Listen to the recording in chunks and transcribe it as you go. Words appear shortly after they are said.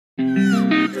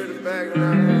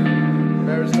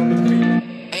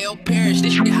Ayo, Parrish,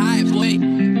 this shit high, boy.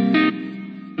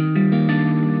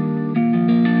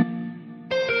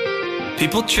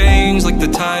 People change like the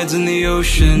tides in the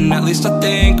ocean. At least I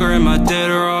think, or am I dead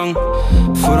wrong?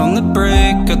 Foot on the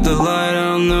brake, got the light,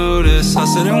 I don't notice. I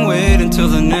sit and wait until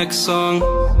the next song.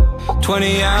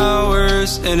 20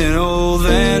 hours in an old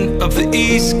van, up the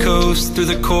East Coast through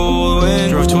the cold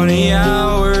wind. Drove 20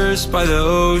 hours by the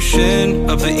ocean,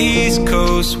 up the East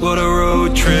Coast, what a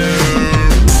road trip.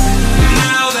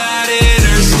 Now that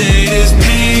interstate is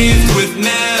paved with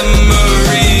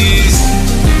memories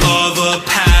of a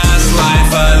past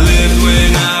life I lived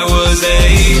when I was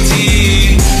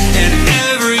 18. And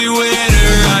every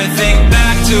winter I think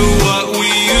back to what we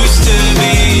used to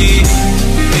be.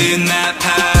 In that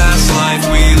past life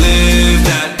we lived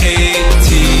at 18.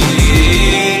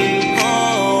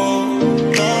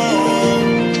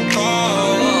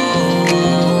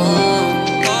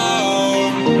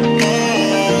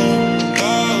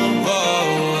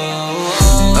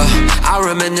 I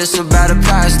reminisce about a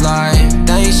past life.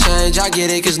 Things change, I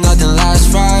get it, cause nothing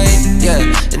lasts right. Yeah,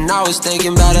 and I was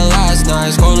thinking about it last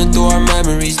night, scrolling through our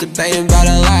memories, debating about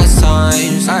it last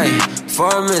times. Ay, for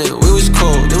a minute we was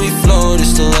cool, then we flowed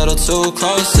just a little too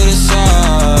close to the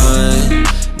sun.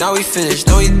 Now we finished,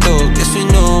 now we through. Guess we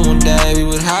knew one day we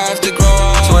would have to grow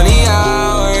up. 20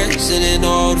 hours in an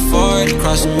old Ford,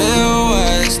 across the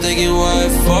Midwest, thinking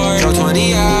what for. Drove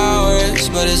 20 hours,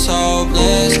 but it's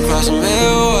hopeless. Across the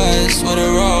Midwest, what a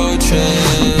road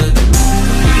trip.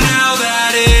 Now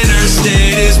that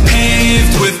interstate is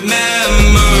paved with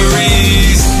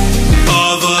memories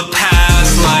of a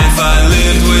past life I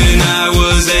lived when I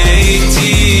was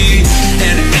 18.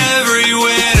 And every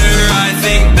winter I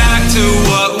think back to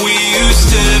what we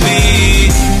used to be.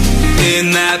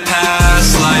 In that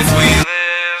past life we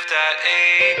lived at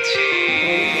 18.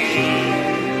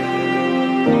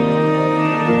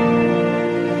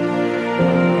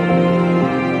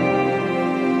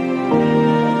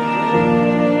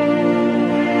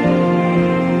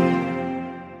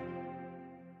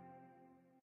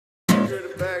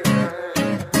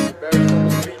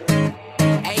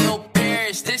 Ayo,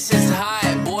 Parrish, this is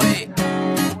high, boy.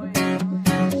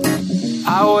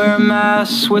 I wear a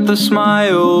mask with a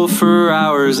smile for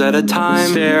hours at a time.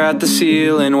 Stare at the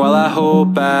ceiling while I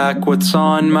hold back what's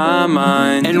on my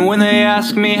mind. And when they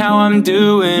ask me how I'm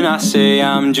doing, I say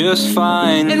I'm just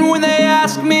fine. And when they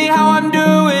ask me how I'm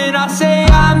doing, I say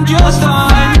I'm just fine.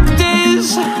 The fact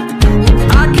is,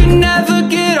 I can never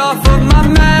get off of my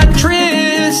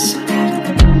mattress.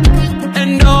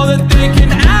 And all that they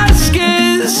can ask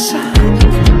is,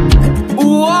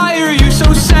 why are you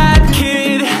so sad,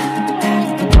 kid?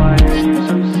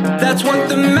 That's what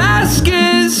the mask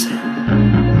is.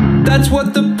 That's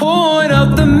what the point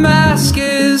of the mask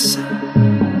is.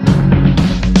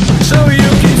 So you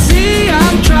can see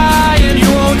I'm trying, you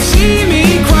won't see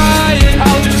me crying.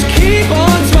 I'll just keep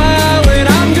on smiling,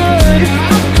 I'm good.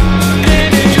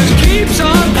 And it just keeps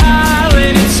on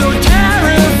piling, it's so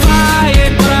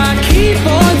terrifying. But I keep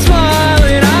on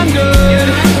smiling, I'm good.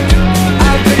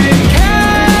 I've been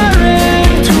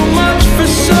caring too much for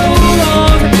so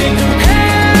long, been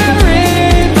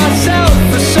comparing myself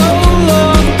for so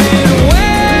long, been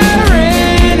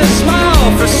wearing a smile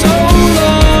for so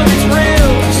long. It's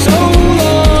real, so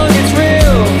long, it's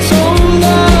real, so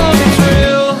long, it's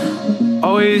real.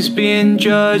 Always being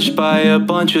judged by a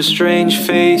bunch of strange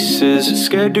faces.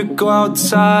 Scared to go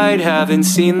outside, haven't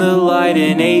seen the light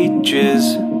in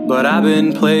ages. But I've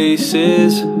been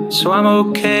places, so I'm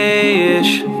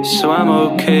okay-ish, so I'm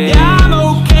okay. Yeah, I'm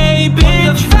okay, bitch.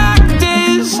 But the fact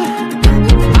is,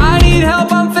 I need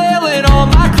help, I'm failing all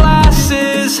my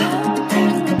classes.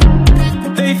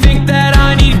 They think that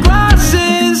I need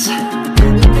glasses.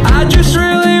 I just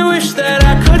really wish that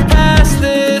I could pass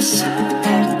this.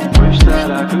 Wish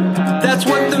that I could pass. That's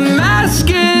what the mask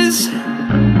is.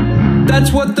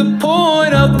 That's what the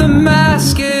point of the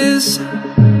mask is.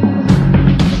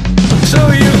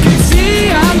 So you can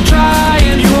see I'm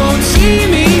trying, you won't see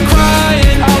me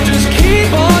crying. I'll just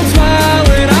keep on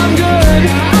smiling, I'm good.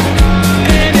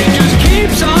 And it just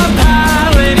keeps on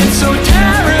piling, it's so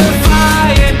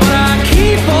terrifying. But I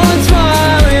keep on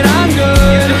smiling, I'm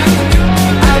good.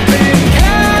 I've been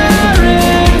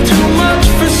caring too much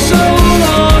for so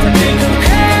long, been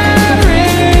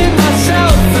comparing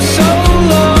myself for so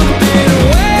long, been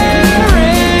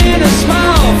wearing a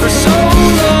smile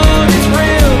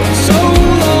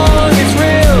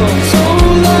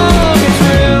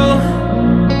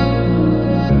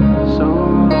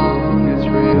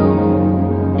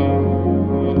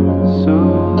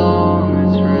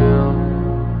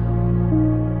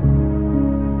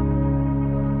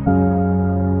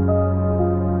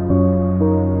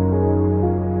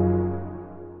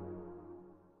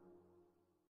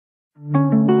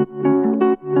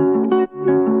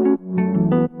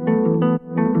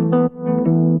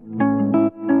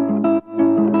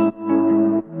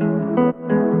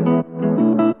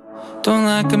don't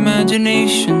lack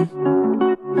imagination.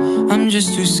 I'm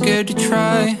just too scared to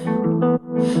try,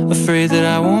 afraid that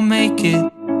I won't make it.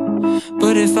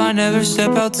 But if I never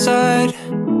step outside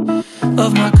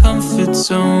of my comfort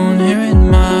zone, here in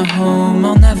my home,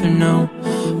 I'll never know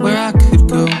where I could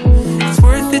go. It's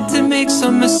worth it to make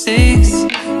some mistakes.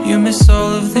 You miss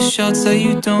all of the shots that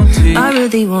you don't take. I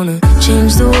really wanna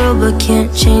change the world but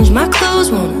can't change my clothes.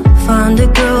 Wanna find a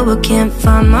girl but can't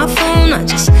find my phone. I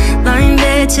just lie in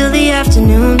bed till the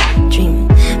afternoon, dreaming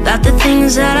about the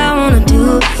things that I wanna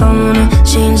do. If I wanna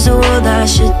change the world, I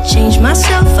should change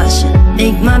myself. I should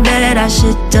make my bed, I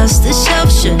should dust the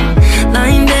shelf. Shouldn't lie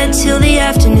in bed till the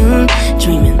afternoon,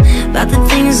 dreaming about the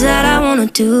things that I wanna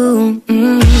do.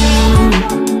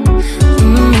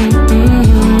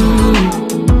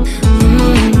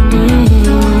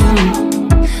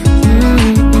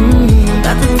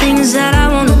 That I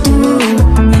wanna do.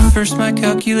 At first my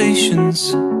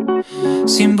calculations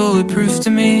seem bulletproof to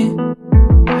me.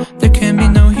 There can be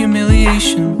no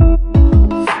humiliation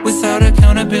without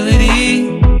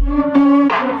accountability.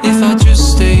 If I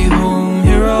just stay home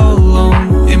here all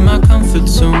alone in my comfort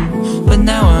zone. But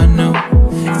now I know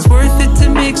it's worth it to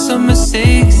make some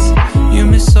mistakes. You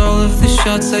miss all of the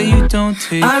shots that you don't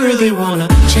take. I really wanna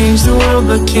change the world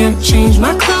but can't change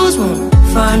my clothes. Wanna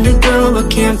find a girl but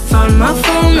can't find my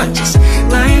phone. I just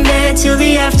lie in bed till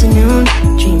the afternoon,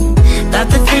 dreaming about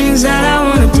the things that I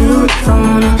wanna do. If I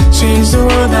wanna change the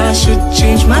world, I should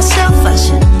change myself. I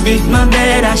should make my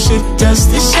bed, I should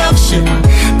dust the shelf. Shouldn't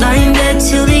lie in bed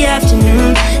till the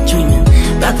afternoon, dreaming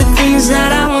about the things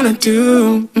that I wanna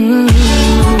do.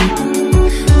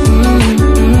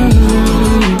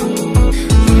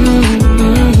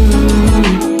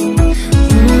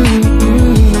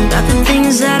 About the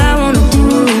things that I wanna do.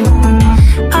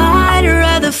 I'd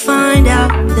rather find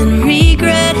out than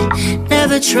regret.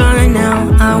 Never try now,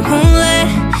 I won't let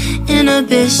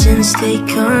inhibitions take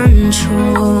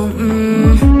control.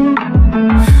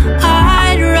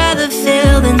 I'd rather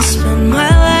fail than spend my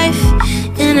life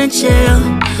in a jail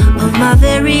of my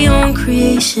very own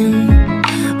creation,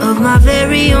 of my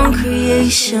very own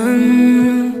creation.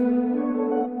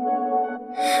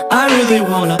 I really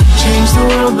wanna change the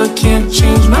world but can't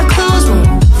change my clothes.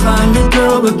 Wanna find a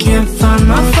girl but can't find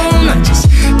my phone. I just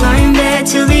lie in bed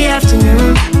till the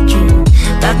afternoon, dreaming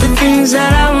about the things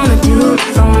that I wanna do.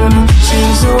 If I wanna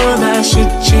change the world, I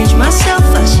should change myself.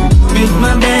 I should make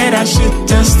my bed, I should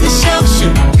dust the shelf.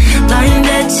 Should lie in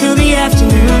bed till the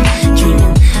afternoon,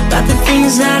 dreaming about the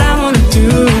things that I wanna do.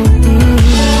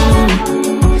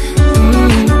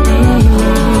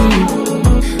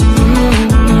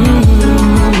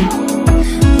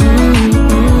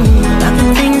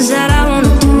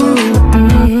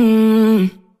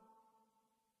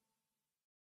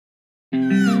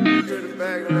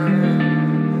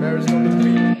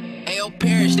 Ayo,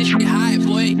 Paris, this shit high,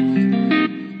 boy.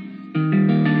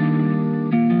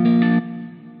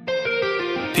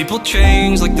 People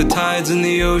change like the tides in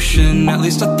the ocean. At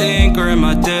least I think, or am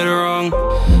I dead wrong?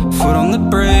 Foot on the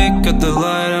brake, at the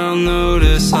light, I don't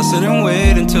notice. I sit and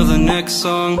wait until the next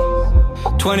song.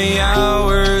 20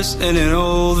 hours in an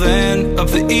old van up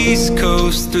the East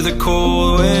Coast through the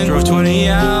cold wind. Drove 20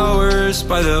 hours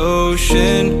by the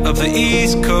ocean up the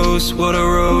East Coast. What a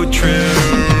road trip.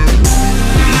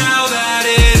 Now that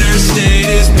interstate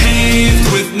is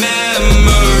paved with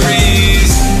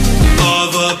memories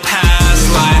of a past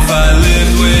life I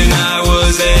lived when I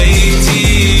was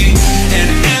 18. And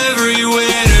every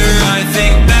winter I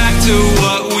think back to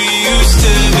what we used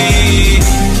to be.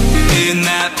 In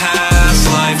that past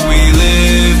life we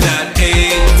lived at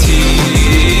 18.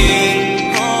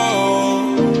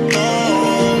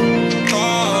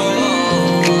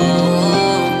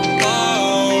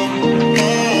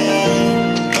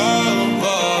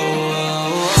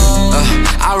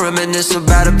 I reminisce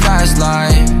about a past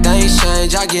life. Things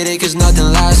change, I get it, cause nothing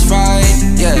lasts right.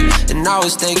 Yeah, and I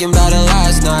was thinking about it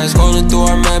last night. Scrolling through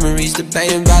our memories,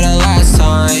 debating about it last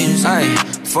times. Ay,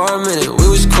 for a minute we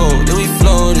was cool, then we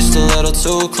flew just a little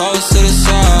too close to the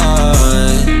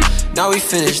sun. Now we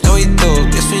finished, now we through.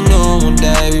 Guess we knew one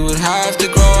day we would have to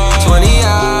grow up. 20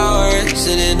 hours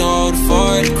in an old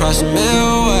Ford, across the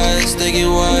Midwest,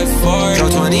 thinking what for.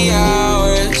 Drove 20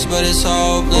 hours, but it's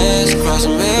hopeless. Across the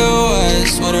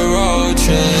Midwest, what a road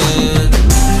trip.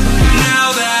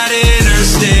 Now that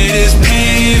interstate is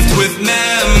paved with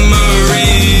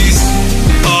memories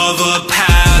of a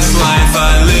past life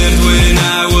I lived when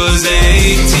I was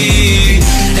 18.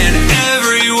 And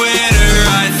every winter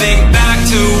I think back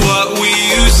to what we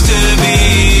used to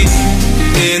be.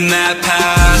 In that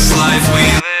past life we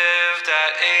lived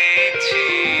at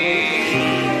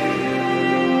 18.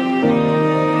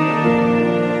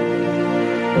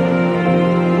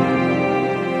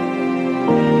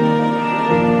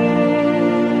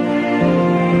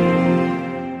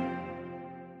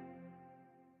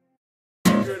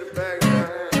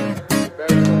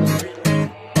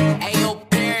 Ayo,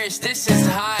 Paris, this is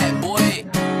hot, boy.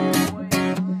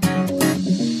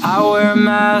 I wear a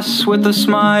mask with a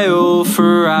smile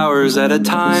for hours at a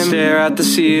time. Stare at the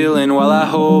ceiling while I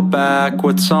hold back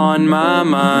what's on my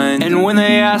mind. And when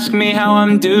they ask me how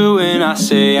I'm doing, I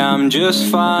say I'm just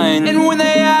fine. And when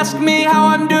they ask me how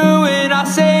I'm doing, I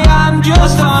say I'm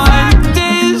just fine. The fact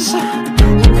is,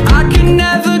 I can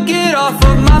never get off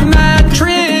of my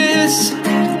mattress.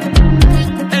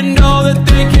 And all that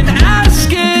they can ask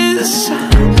is,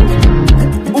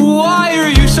 why are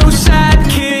you so sad,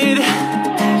 kid?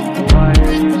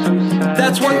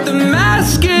 That's what the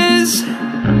mask is.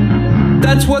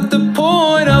 That's what the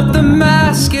point of the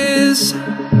mask is.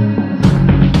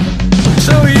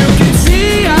 So you can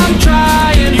see I'm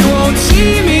trying, you won't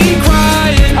see me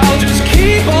crying. I'll just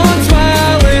keep on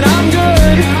smiling, I'm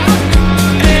good.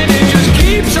 And it just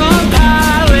keeps on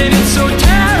piling, it's so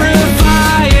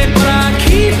terrifying. But I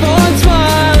keep on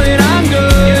smiling, I'm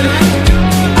good.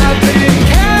 I've been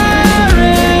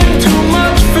caring too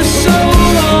much for so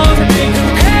long, been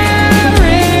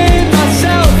comparing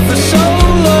myself for so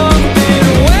long, been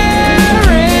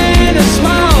wearing a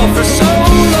smile for so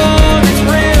long. It's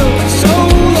real, so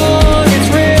long, it's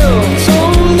real, so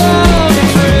long,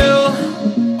 it's real.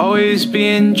 Always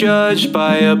being judged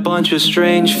by a bunch of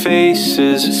strange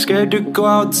faces. Scared to go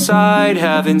outside,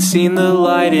 haven't seen the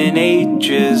light in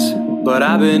ages. But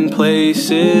I've been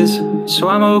places, so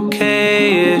I'm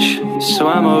okay-ish, so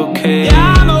I'm okay.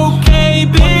 Yeah, I'm okay,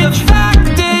 bitch. The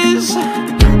fact is,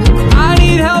 I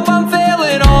need help, I'm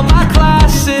failing all my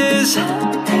classes.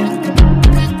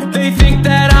 They think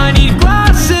that I need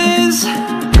glasses.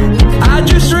 I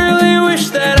just really wish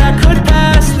that I could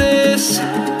pass this.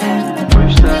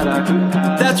 Wish that I could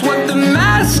pass. That's what the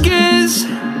mask is.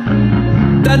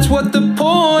 That's what the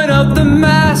point of the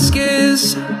mask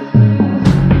is.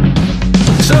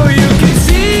 So you can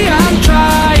see I'm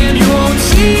trying, you won't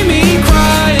see me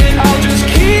crying. I'll just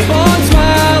keep on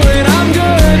smiling, I'm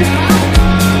good.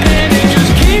 And it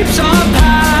just keeps on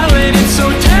piling, it's so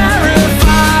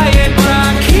terrifying. But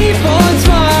I keep on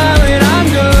smiling, I'm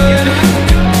good.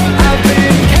 I've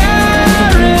been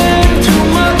caring too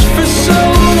much for so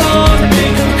long,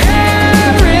 been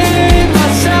comparing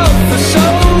myself for so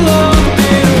long,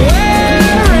 been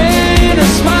wearing a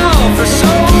smile for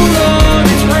so long.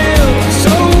 It's real,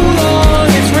 so long,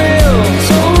 it's real,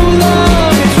 so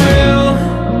long, it's real.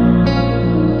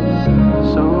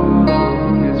 So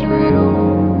long, it's real.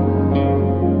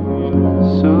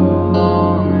 So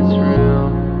long, it's real.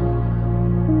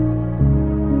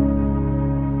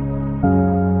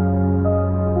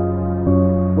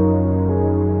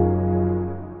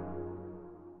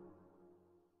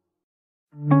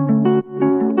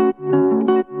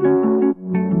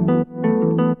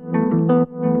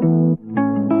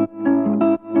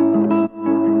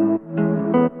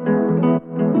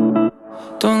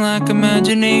 Don't lack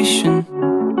imagination,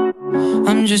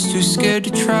 I'm just too scared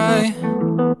to try.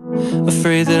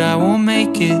 Afraid that I won't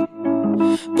make it.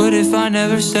 But if I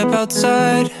never step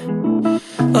outside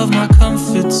of my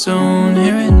comfort zone,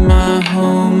 here in my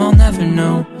home, I'll never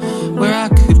know where I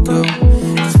could go.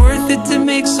 It's worth it to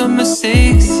make some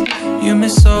mistakes. You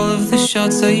miss all of the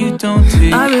shots that you don't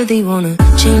take. I really wanna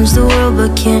change the world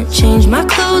but can't change my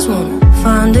clothes. Wanna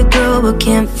find a girl but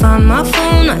can't find my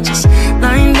phone. I just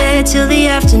lie in bed till the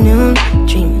afternoon,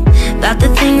 dreaming about the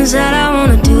things that I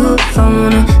wanna do. If I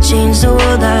wanna change the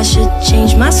world, I should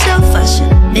change myself. I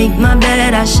should make my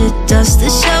bed, I should dust the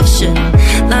shelf. Should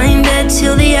lie in bed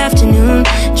till the afternoon,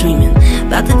 dreaming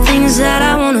about the things that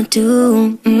I wanna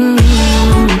do.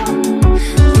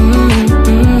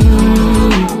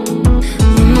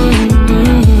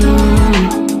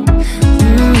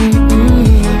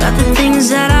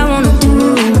 That I wanna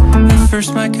do. At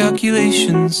first my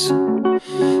calculations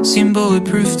seem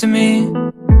bulletproof to me.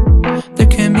 There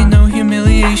can be no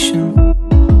humiliation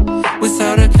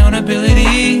without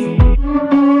accountability.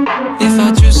 If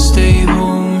I just stay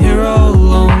home here all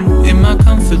alone in my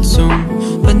comfort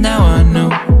zone. But now I know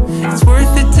it's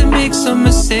worth it to make some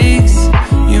mistakes.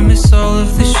 You miss all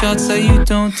of the shots that you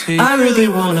don't take. I really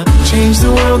wanna change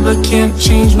the world but can't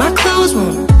change my clothes.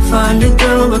 Wanna find a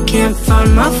girl but can't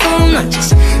find my phone. I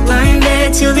just lie in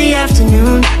bed till the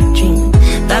afternoon, dreaming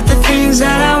about the things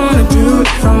that I wanna do.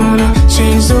 If I wanna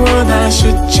change the world, I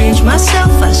should change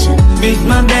myself. I should make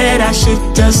my bed, I should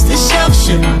dust the shelf.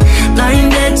 Should lie in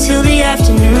bed till the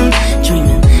afternoon,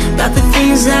 dreaming about the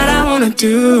things that I wanna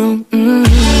do.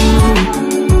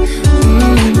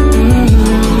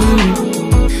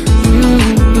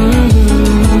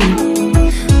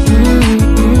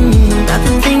 About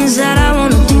the things that I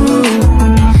wanna do.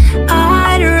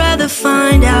 I'd rather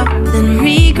find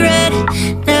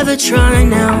try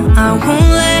now. I won't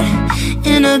let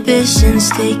inhibitions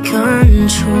take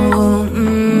control.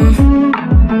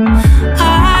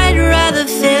 I'd rather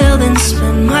fail than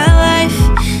spend my life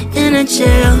in a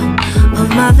jail of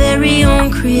my very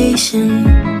own creation,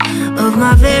 of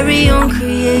my very own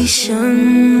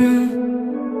creation.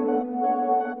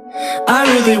 I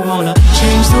really wanna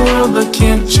change the world but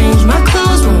can't change my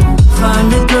clothes. Won't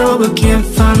find a girl but can't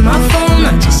find my phone.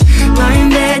 I just lie in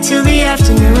bed till the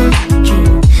afternoon,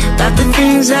 dream about the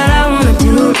things that I wanna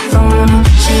do. If I wanna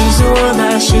change the world,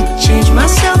 I should change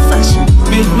myself. I should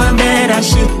make my bed, I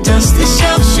should dust the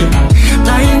shelf. Should I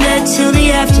lie in bed till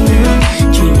the afternoon,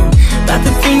 dreaming about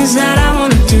the things that I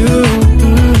wanna do.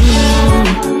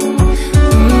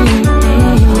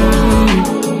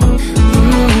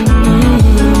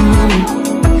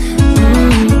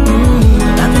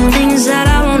 About the things that I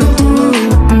wanna do.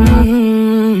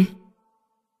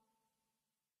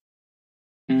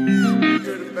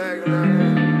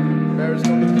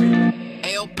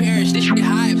 Ayo, Paris, this shit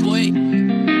high, boy.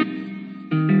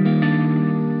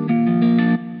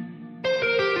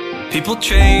 People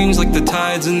change like the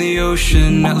tides in the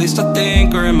ocean. At least I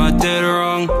think, or am I dead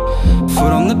wrong?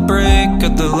 Foot on the brake,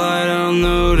 got the light, I'll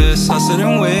notice. I sit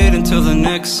and wait until the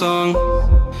next song.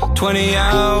 20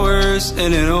 hours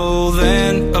in an old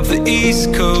van, up the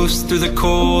east coast through the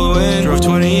cold wind. Drove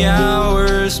 20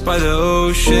 hours by the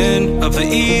ocean, up the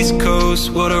east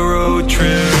coast, what a road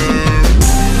trip.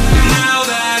 Now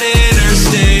that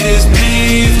interstate is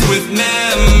paved with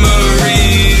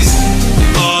memories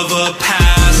of a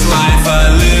past life I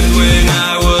lived when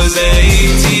I was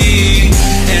 18.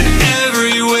 And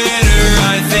every winter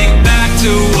I think back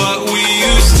to what we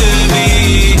used to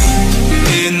be.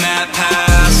 In that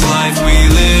past life we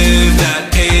lived at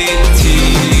 18.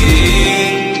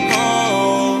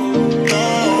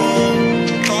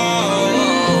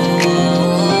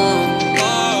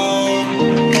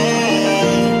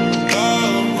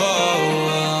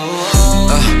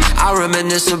 I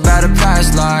reminisce about a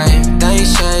past life.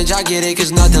 Things change, I get it,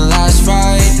 cause nothing lasts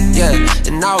right. Yeah,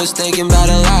 and I was thinking about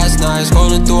it last night,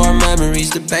 scrolling through our memories,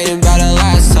 debating about it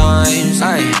last times.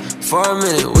 Ay, for a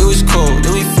minute we was cool,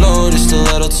 then we flew just a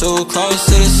little too close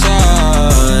to the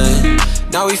sun.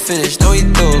 Now we finished, now we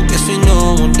through. Guess we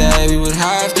knew one day we would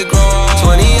have to grow up.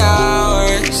 20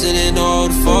 hours in an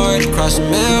old Ford, across the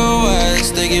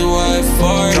Midwest, thinking what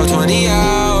for. Drove 20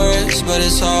 hours, but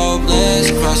it's hopeless.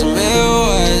 Across the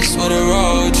Midwest, what a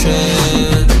road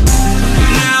trip.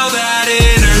 Now that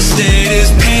interstate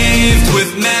is paved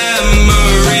with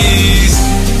memories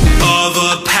of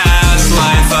a past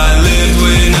life I lived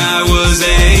when I was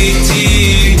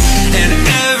 18. And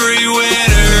every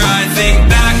winter I think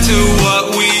back to what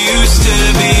we used to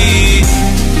be.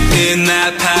 In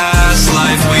that past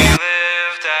life we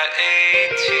lived at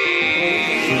 18.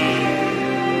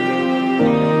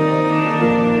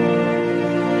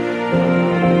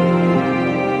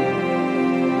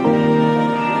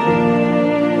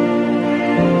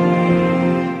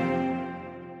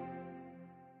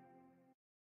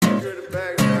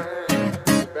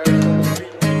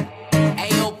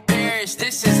 Ayo, Paris,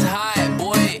 this is high,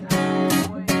 boy.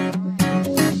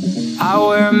 I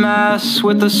wear a mask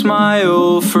with a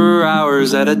smile for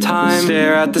hours at a time.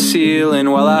 Stare at the ceiling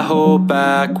while I hold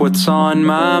back what's on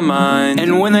my mind.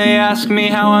 And when they ask me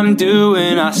how I'm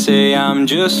doing, I say I'm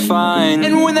just fine.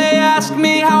 And when they ask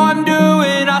me how I'm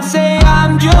doing, I say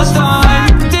I'm just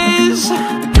fine. The fact is,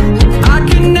 I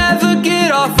can never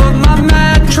get off of my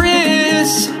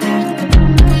mattress.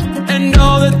 And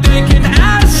all that they can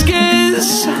ask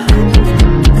is,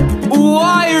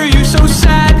 why are you so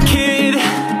sad, kid?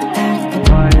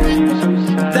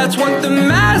 That's what the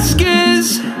mask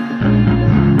is.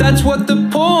 That's what the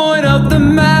point of the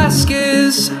mask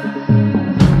is.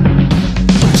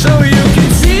 So you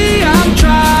can see I'm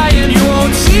trying, you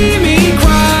won't see me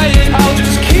crying. I'll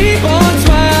just keep on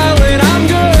smiling, I'm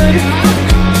good.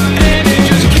 And it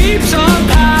just keeps on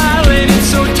piling, it's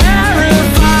so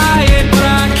terrifying. But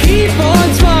I keep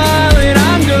on smiling,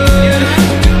 I'm good.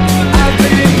 I've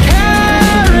been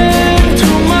caring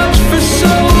too much for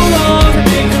so long,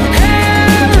 been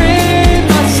comparing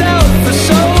myself for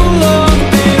so long,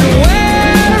 been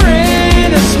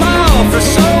wearing a smile for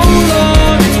so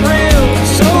long. It's real,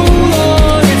 so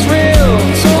long, it's real,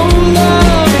 so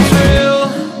long, it's real.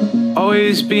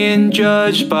 Always being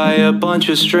judged by a bunch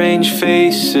of strange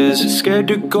faces. Scared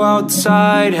to go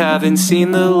outside, haven't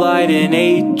seen the light in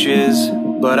ages.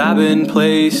 But I've been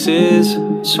places,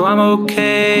 so I'm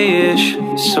okay-ish,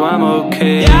 so I'm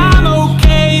okay. Yeah, I'm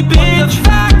okay, bitch. The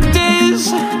fact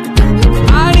is,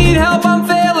 I need help, I'm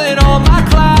failing all my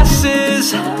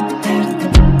classes.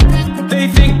 They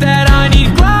think that I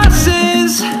need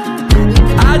glasses,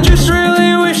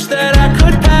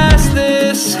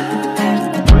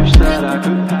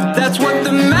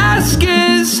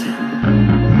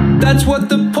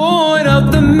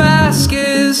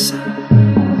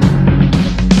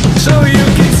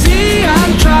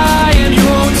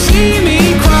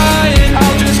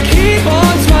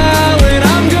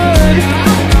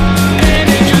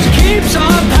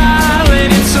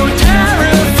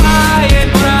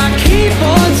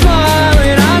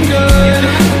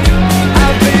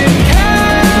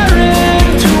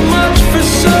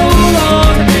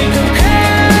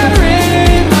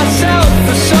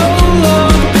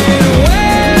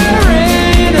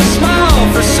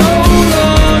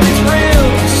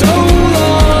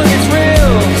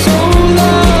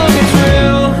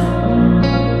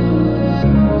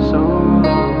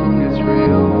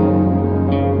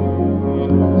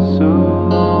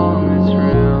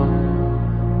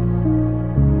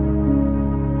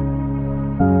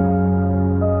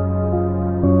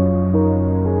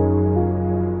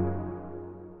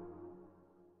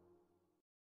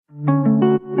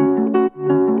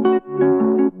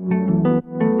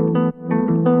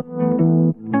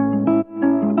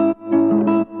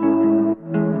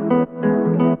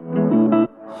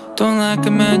 Don't lack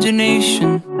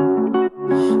imagination,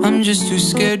 I'm just too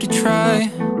scared to try.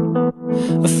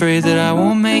 Afraid that I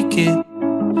won't make it,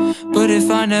 but if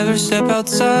I never step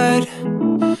outside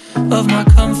of my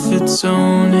comfort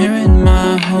zone, here in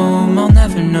my home, I'll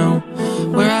never know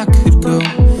where I could go.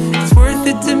 It's worth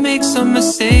it to make some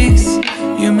mistakes.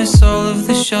 You miss all of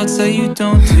the shots that you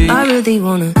don't take. I really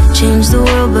wanna change the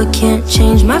world but can't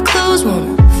change my clothes.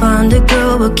 Wanna find a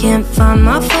girl but can't find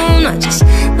my phone. I just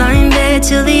lie in bed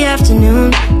till the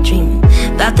afternoon, dreaming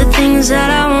about the things that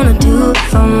I wanna do.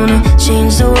 If I wanna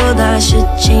change the world, I should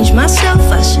change myself.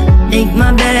 I should make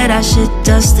my bed, I should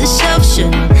dust the shelf.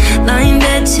 Shouldn't lie in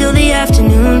bed till the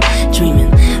afternoon,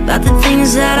 dreaming about the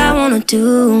things that I wanna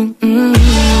do.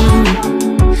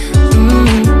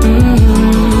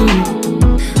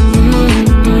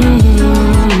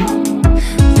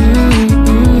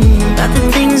 About the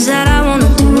things that I wanna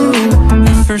do.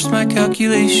 At first my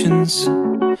calculations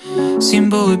seem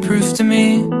bulletproof to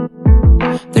me.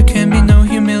 There can be no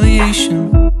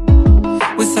humiliation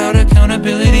without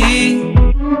accountability.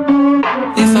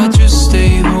 If I just stay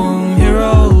home here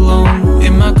all alone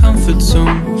in my comfort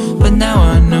zone. But now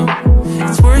I know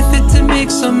it's worth it to make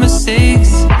some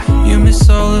mistakes. You miss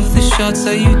all of the shots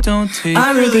that you don't take.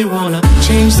 I really wanna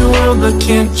change the world but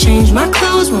can't change my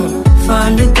clothes. Wanna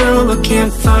find a girl but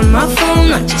can't find my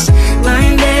phone. I just lie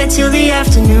in bed till the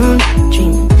afternoon,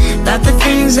 dreaming about the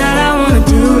things that I wanna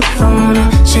do. If I wanna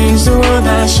change the world,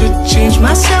 I should change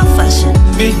myself. I should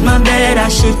make my bed, I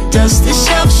should dust the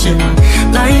shelf. Should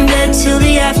lie in bed till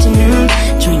the afternoon,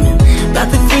 dreaming about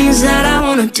the things that I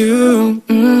wanna do.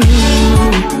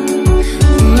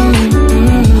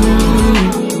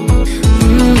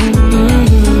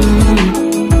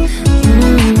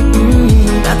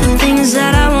 About the things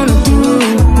that I wanna do.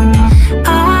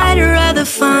 I'd rather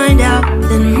find out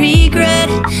than regret.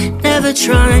 Never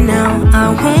try now, I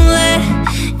won't let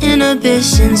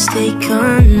inhibitions take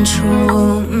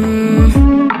control.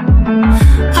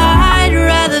 I'd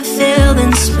rather fail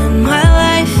than spend my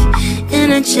life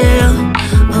in a jail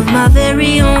of my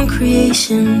very own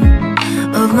creation,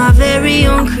 of my very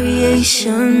own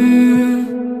creation.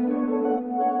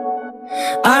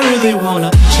 I really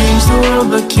wanna change the world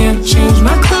but can't change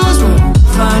my clothes. Wanna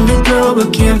find a girl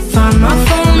but can't find my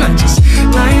phone. I just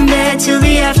lie in bed till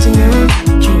the afternoon,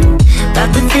 dreaming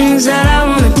about the things that I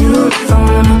wanna do. If I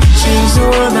wanna change the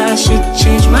world, I should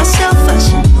change myself. I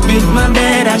should make my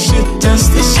bed, I should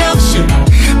dust the shelf. Should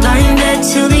lie in bed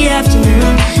till the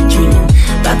afternoon, dreaming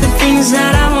about the things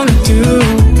that I wanna do.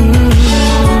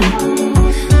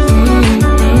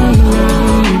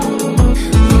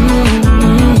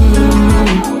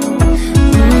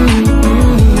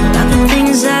 About the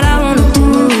things that I wanna do.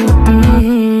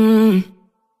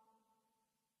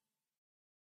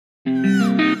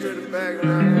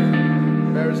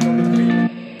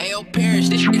 Ayo, Paris,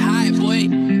 this shit high, boy.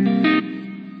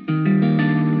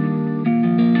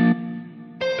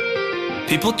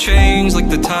 People change like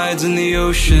the tides in the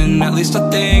ocean. At least I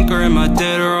think, or am I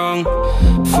dead wrong?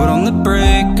 Foot on the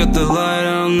brake, got the light,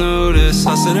 I don't notice.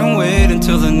 I sit and wait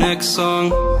until the next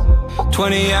song.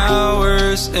 20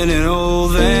 hours in an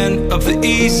old van, up the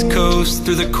east coast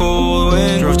through the cold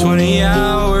wind. Drove 20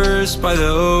 hours by the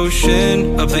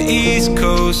ocean, up the east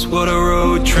coast, what a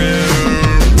road trip.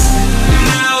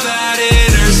 Now that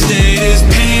interstate is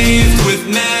paved with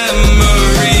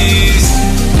memories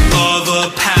of a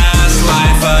past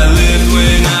life I lived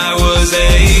when I was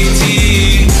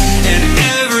 18. And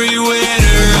every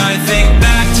winter I think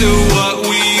back to what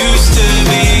we used to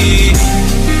be.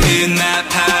 In that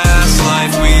past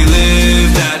life we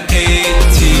lived at 18.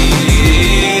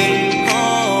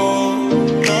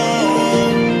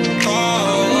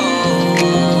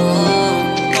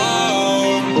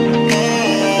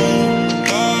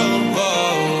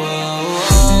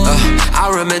 I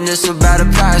reminisce about a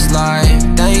past life.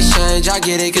 Things change, I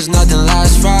get it, cause nothing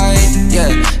lasts right.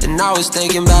 Yeah, and I was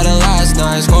thinking about it last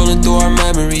night, scrolling through our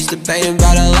memories, debating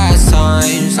about it last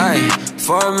times. Ay,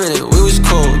 for a minute we was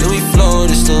cool, then we flew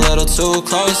just a little too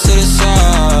close to the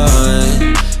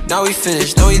sun. Now we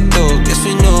finished, now we through. Guess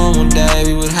we knew one day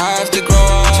we would have to grow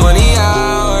up. 20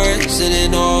 hours in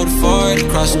an old Ford,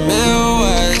 across the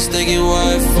Midwest, thinking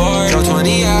what for. Drove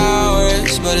 20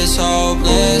 hours, but it's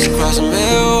hopeless. Across the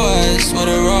Midwest, what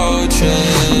a road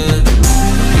trip.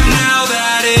 Now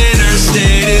that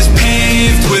interstate is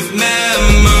paved with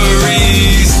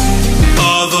memories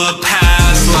of a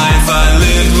past life I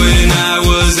lived when I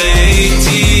was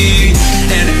 18.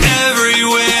 And every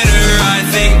winter I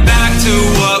think back to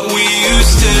what we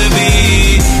used to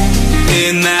be.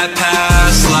 In that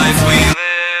past life we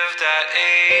lived at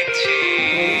 18.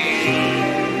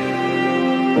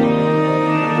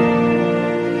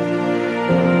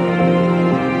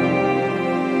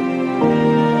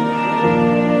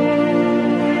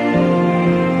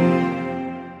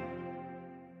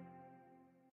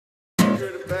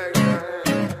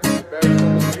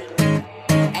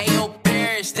 Ayo,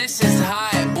 Paris, this is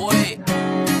hot, boy.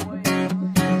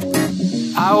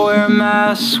 I wear a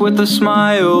mask with a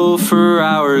smile for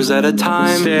hours at a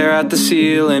time. Stare at the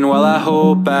ceiling while I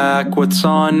hold back what's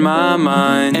on my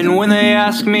mind. And when they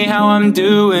ask me how I'm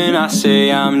doing, I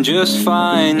say I'm just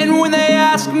fine. And when they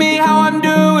ask me how I'm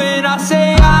doing, I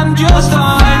say I'm just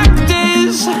fine. The fact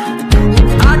is,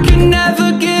 I can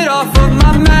never get off of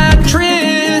my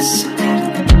mattress.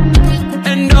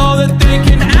 And all that they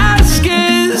can ask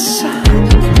is,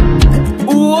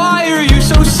 why are you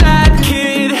so sad,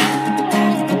 kid?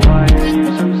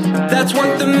 That's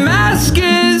what the mask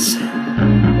is.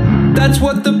 That's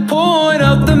what the point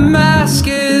of the mask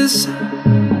is.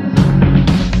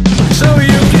 So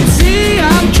you can see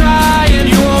I'm trying,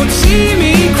 you won't see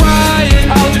me crying.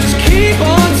 I'll just keep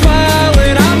on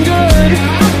smiling, I'm good.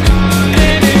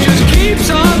 And it just keeps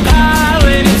on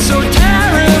piling, it's so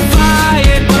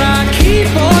terrifying. But I keep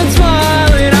on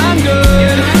smiling, I'm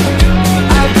good.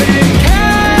 I've been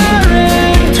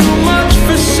caring too much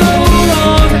for so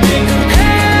long, been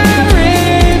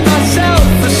comparing myself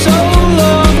for so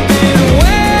long, been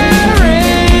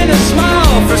wearing a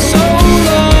smile for so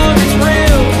long. It's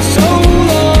real, so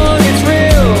long, it's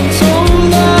real, so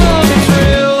long, it's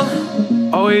real.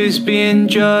 Always being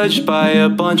judged by a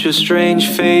bunch of strange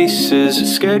faces.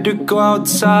 Scared to go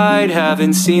outside,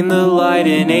 haven't seen the light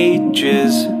in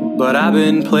ages. But I've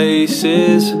been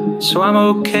places, so I'm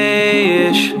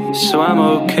okay-ish, so I'm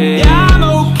okay. Yeah, I'm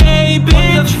okay, bitch.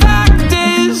 But the fact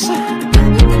is,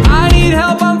 I need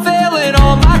help, I'm failing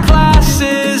all my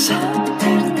classes.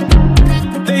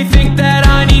 They think that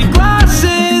I need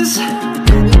glasses.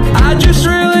 I just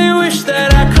really wish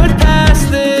that I could pass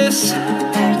this.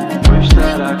 Wish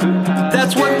that I could pass.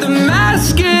 That's what the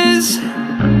mask is.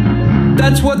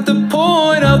 That's what the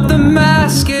point of the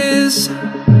mask is.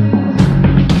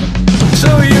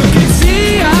 So you can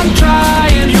see I'm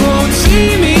trying, you won't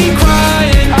see me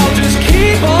crying. I'll just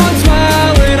keep on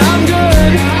smiling, I'm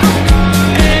good.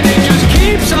 And it just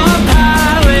keeps on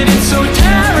piling, it's so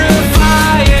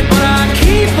terrifying. But I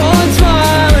keep on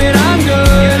smiling, I'm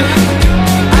good.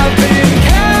 I've been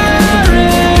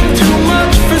caring too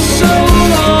much for so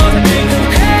long, been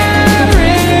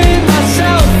comparing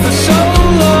myself for so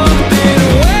long, been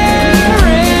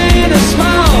wearing a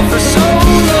smile for so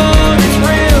long. It's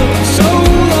real, so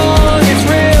long, it's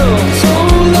real, so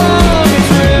long,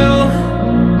 it's real.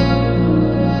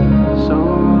 So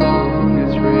long,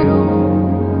 it's real.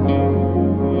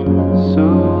 So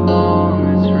long,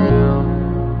 it's real.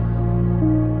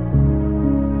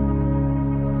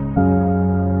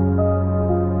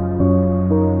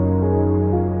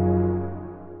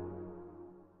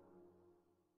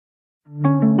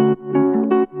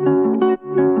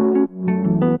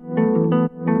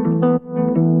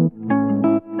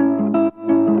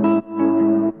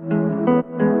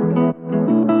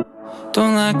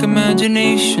 Don't lack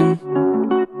imagination,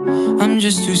 I'm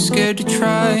just too scared to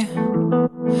try.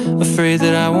 Afraid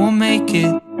that I won't make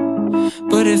it.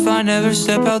 But if I never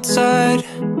step outside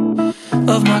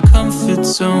of my comfort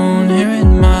zone, here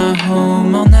in my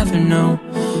home, I'll never know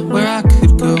where I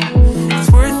could go.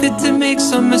 It's worth it to make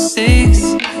some mistakes.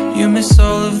 You miss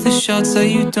all of the shots that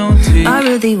you don't take. I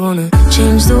really wanna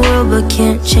change the world but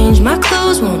can't change my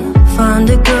clothes. Wanna find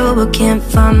a girl but can't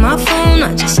find my phone.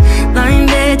 I just lie in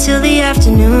bed till the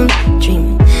afternoon,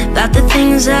 dreaming about the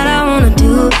things that I wanna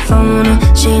do. If I wanna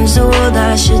change the world,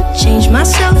 I should change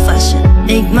myself. I should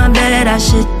make my bed, I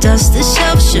should dust the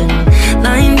shelf. Shouldn't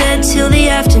lie in bed till the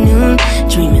afternoon,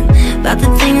 dreaming about the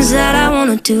things that I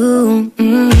wanna do.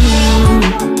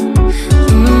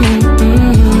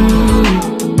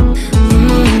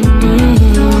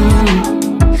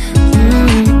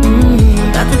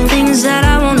 That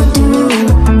I wanna do.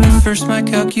 At first my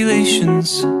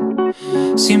calculations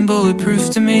seem bulletproof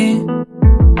to me.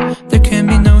 There can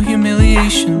be no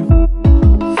humiliation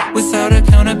without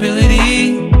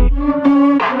accountability.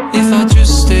 If I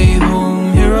just stay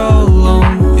home here all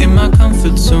alone in my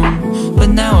comfort zone. But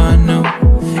now I know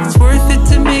it's worth it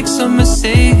to make some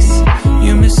mistakes.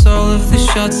 You miss all of the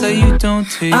shots that you don't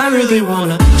take. I really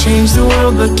wanna change the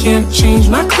world but can't change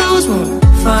my clothes. Wanna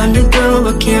find a girl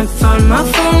but can't find my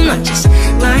phone. I just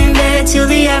lie in bed till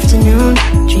the afternoon,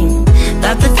 dreaming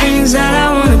about the things that I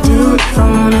wanna do. If I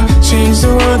wanna change the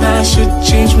world, I should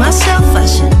change myself. I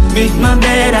should make my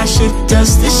bed, I should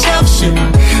dust the shelf.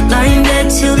 Shouldn't lie in bed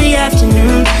till the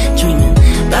afternoon, dreaming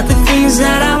about the things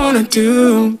that I wanna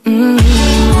do.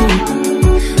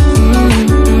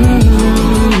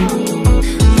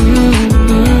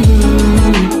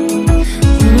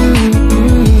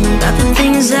 About the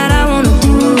things that I wanna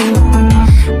do.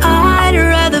 I'd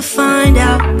rather find find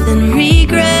out, then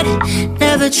regret.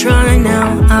 Never try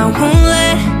now, I won't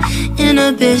let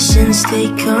inhibitions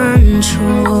take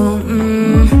control.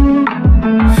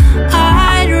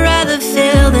 I'd rather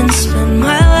fail than spend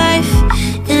my life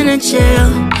in a jail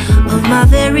of my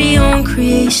very own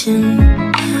creation,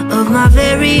 of my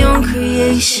very own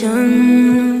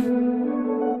creation.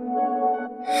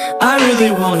 I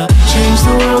really wanna change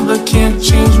the world but can't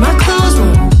change my clothes.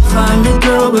 Won't find a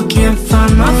girl but can't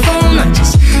find my phone. I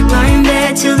just lie in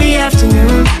bed till the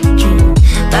afternoon, dream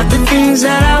about the things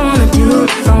that I wanna do.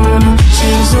 If I wanna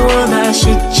change the world, I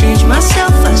should change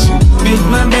myself. I should make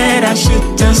my bed, I should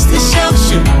dust the shelf.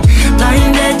 Should lie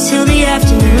in bed till the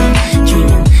afternoon,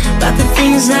 dreaming about the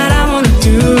things that I wanna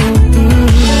do.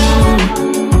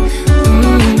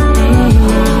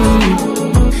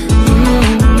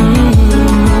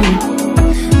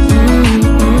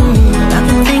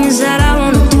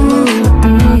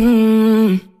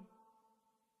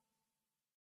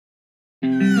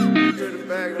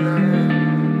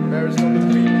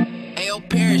 Ayo,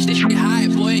 Paris, this shit high,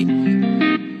 boy.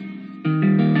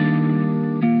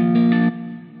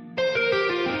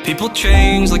 People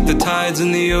change like the tides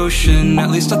in the ocean. At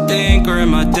least I think, or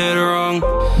am I dead wrong?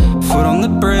 Foot on the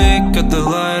brake, got the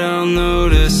light, I'll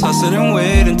notice. I sit and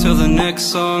wait until the next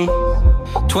song.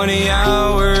 20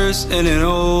 hours in an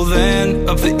old van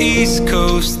up the East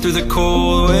Coast through the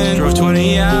cold wind. Drove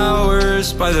 20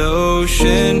 hours by the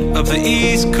ocean up the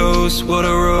East Coast, what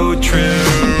a road trip.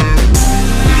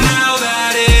 Now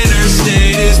that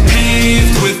interstate is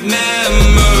paved with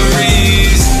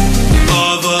memories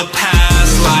of a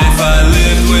past life I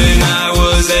lived when I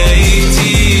was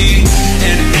 18.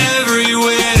 And every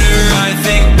winter I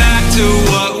think back to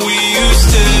what we used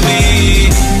to be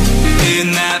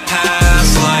in that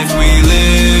past life we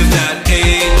lived at 18.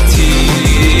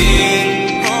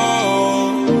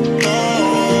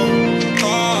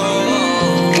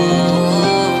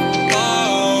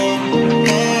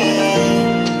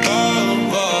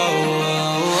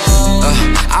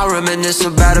 I reminisce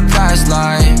about a past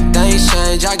life. Things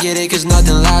change, I get it, cause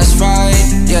nothing lasts right.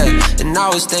 Yeah, and I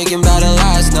was thinking about it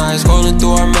last night, scrolling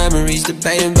through our memories,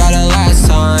 debating about the last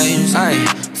times. Ay,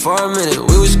 for a minute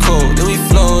we was cool, then we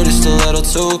flew just a little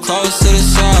too close to the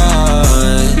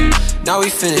sun. Now we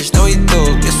finished, now we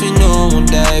through. Guess we knew one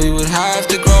day we would have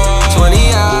to grow up.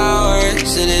 20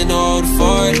 hours in an old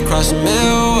Ford, across the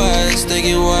Midwest,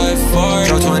 thinking what for.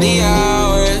 Drove 20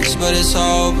 hours, but it's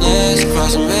hopeless.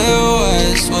 Across the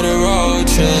Midwest, what a road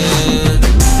trip.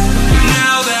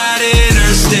 Now that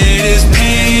interstate is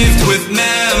paved with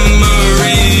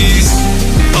memories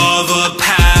of a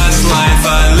past life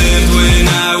I lived when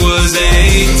I was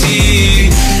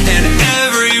 18. And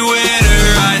every winter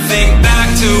I think back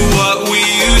to what we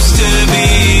used to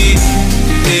be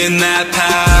in that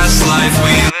past life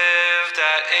we lived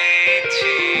at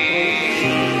 18.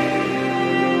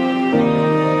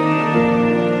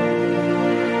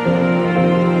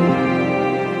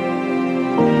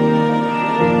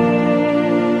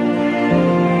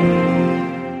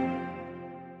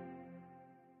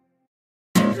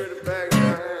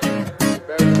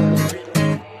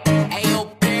 Ayo,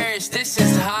 Paris, this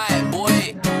is high,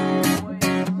 boy.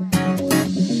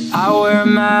 I wear a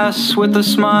mask with a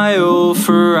smile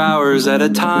for hours at a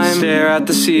time. Stare at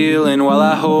the ceiling while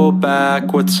I hold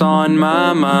back what's on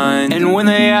my mind. And when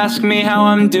they ask me how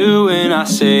I'm doing, I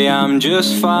say I'm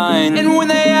just fine. And when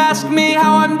they ask me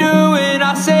how I'm doing,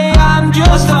 I say I'm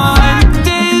just fine. The fact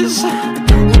is,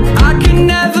 I can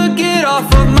never get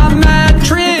off of my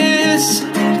mattress.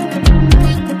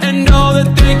 And all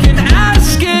that they can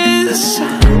ask is,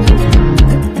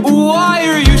 why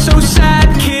are you so sad,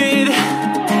 kid?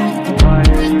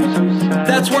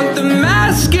 That's what the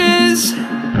mask is.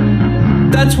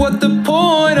 That's what the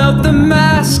point of the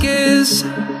mask is.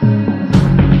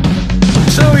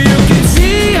 So you can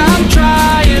see I'm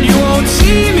trying, you won't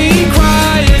see me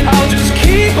crying. I'll just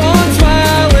keep on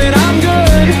smiling, I'm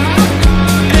good.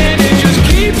 And it just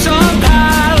keeps on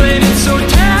piling, it's so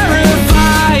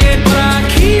terrifying. But I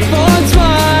keep on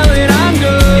smiling, I'm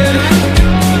good.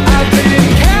 I've been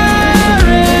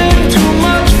caring too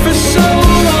much for so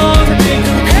long, been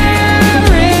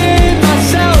comparing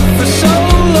myself for so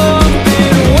long,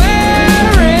 been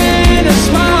wearing a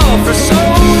smile for so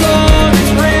long.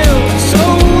 It's real, so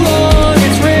long,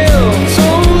 it's real, so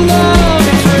long,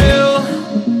 it's real.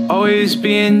 Always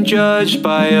being judged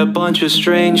by a bunch of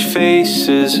strange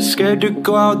faces. Scared to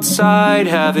go outside,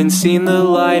 haven't seen the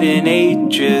light in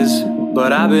ages.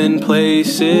 But I've been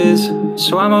places,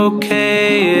 so I'm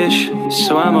okay-ish,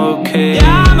 so I'm okay.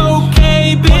 Yeah, I'm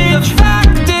okay, bitch. The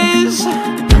fact is,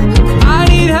 I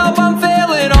need help, I'm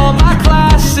failing all my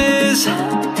classes.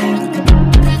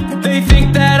 They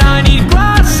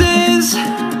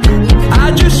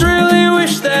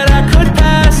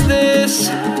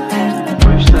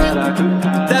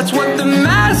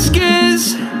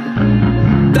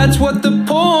what the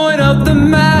point of the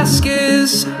mask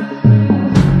is.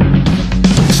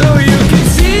 So you can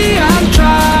see I'm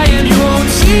trying, you won't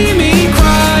see me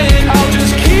crying. I'll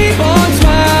just keep on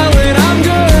smiling, I'm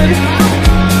good.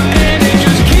 And it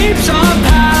just keeps on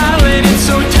piling, it's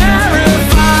so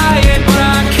terrifying. But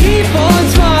I keep on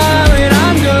smiling,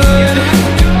 I'm good.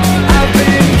 I've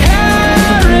been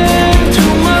caring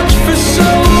too much for so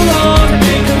long,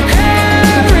 been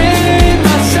comparing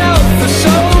myself for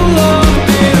so long,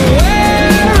 been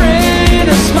wearing a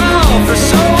smile for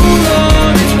so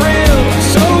long. It's real,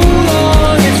 so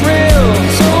long, it's real,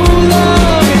 so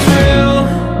long, it's real.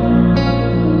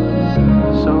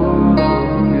 So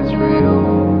long, it's real.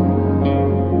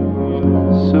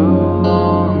 So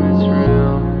long, it's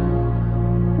real.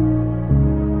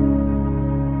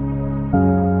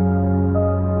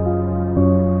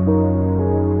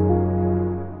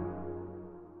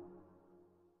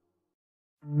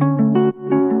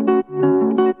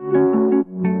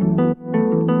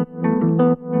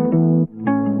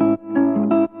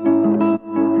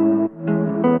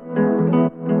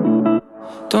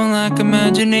 Don't lack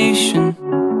imagination,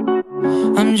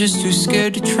 I'm just too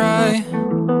scared to try.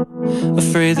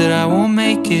 Afraid that I won't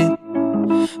make it.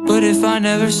 But if I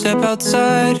never step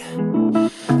outside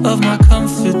of my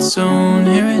comfort zone,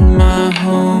 here in my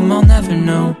home, I'll never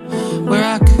know where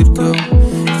I could go.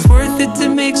 It's worth it to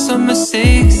make some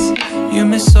mistakes. You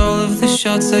miss all of the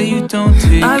shots that you don't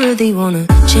take. I really wanna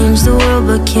change the world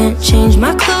but can't change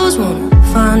my clothes. Wanna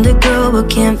find a girl but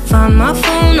can't find my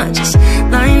phone. I just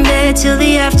lie in bed till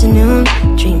the afternoon,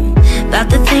 dreaming about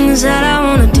the things that I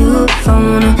wanna do. If I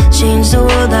wanna change the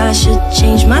world, I should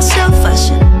change myself. I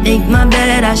should make my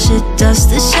bed, I should dust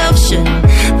the shelf. Shouldn't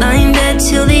lie in bed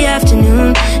till the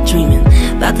afternoon, dreaming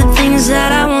about the things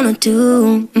that I wanna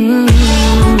do.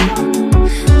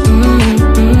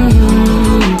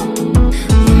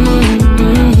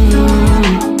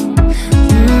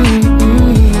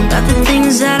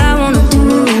 That I wanna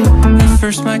do. At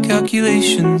first my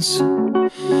calculations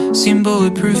seem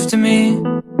bulletproof to me.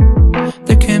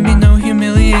 There can be no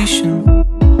humiliation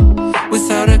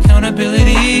without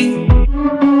accountability.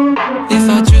 If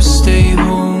I just stay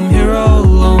home here all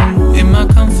alone in my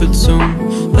comfort zone.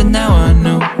 But now I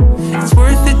know it's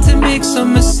worth it to make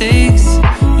some mistakes.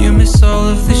 You miss all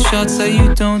of the shots that you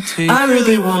don't take. I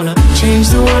really wanna change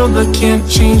the world but can't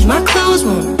change my clothes.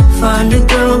 Wanna find a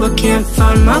girl but can't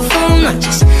find my phone. I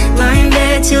just lie in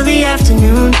bed till the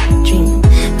afternoon, dreaming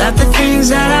about the things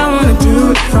that I wanna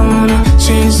do. If I wanna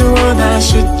change the world, I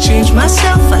should change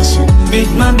myself. I should make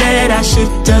my bed, I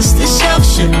should dust the shelf.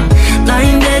 Should lie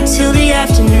in bed till the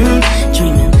afternoon,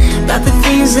 dreaming about the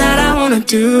things that I wanna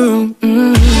do.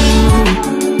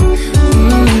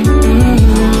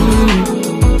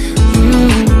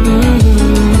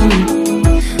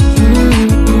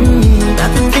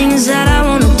 About the things that I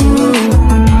wanna do.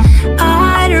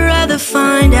 I'd rather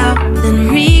find out than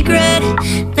regret.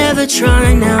 Never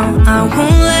try now, I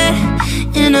won't let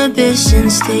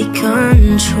inhibitions take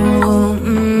control.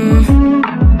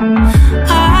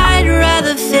 I'd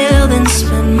rather fail than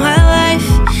spend my life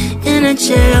in a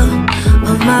jail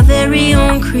of my very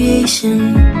own creation,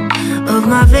 of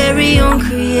my very own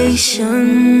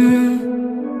creation.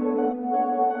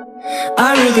 I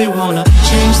really wanna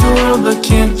change the world but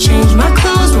can't change my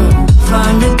clothes. Wanna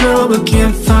find a girl but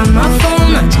can't find my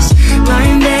phone. I just lie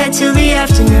in bed till the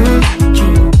afternoon,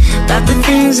 dreaming about the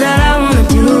things that I wanna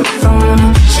do. If I wanna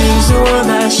change the world,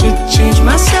 I should change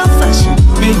myself. I should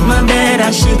make my bed, I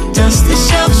should dust the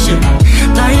shelf. Should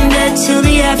lie in bed till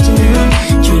the afternoon,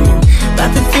 dreaming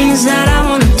about the things that I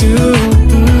wanna do.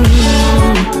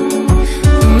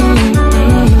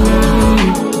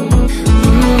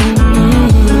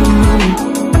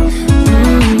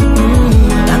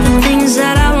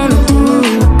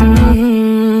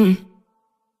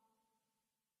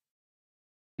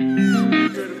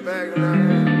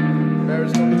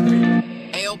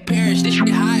 Ayo, Paris, this shit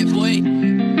high, boy.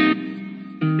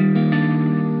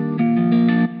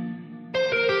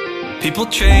 People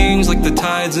change like the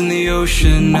tides in the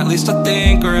ocean. At least I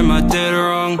think, or am I dead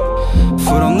wrong?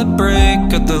 Foot on the brake,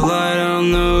 got the light, I'll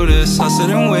notice. I sit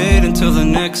and wait until the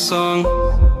next song.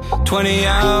 20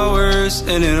 hours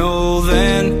in an old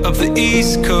van, up the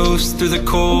east coast through the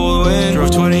cold wind.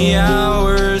 Drove 20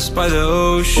 hours by the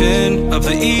ocean, up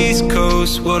the east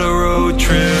coast, what a road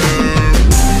trip.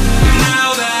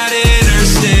 Now that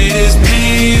interstate is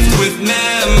paved with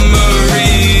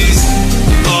memories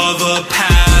of a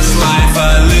past life I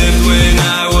lived when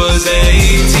I was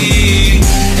 18.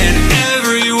 And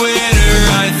every winter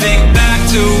I think back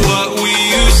to what we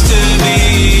used to be.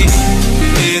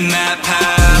 In that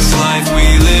past life we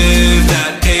lived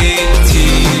at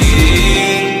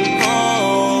 18.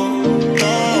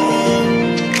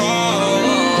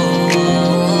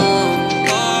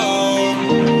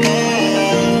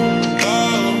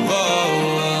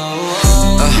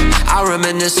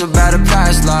 reminisce about a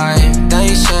past life.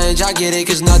 Things change, I get it,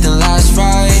 cause nothing lasts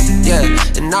right. Yeah,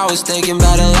 and I was thinking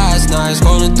about it last night,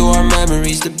 scrolling through our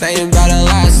memories, debating about it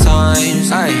last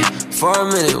times. Ay, for a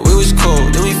minute we was cool,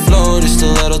 then we flew just a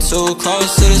little too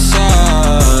close to the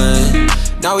sun.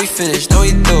 Now we finished, now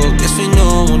we through. Guess we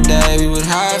knew one day we would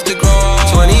have to grow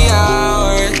up. 20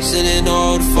 hours in an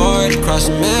old Ford, across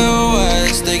the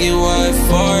Midwest, thinking what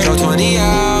for. Drove 20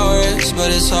 hours, but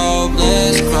it's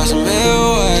hopeless. Across the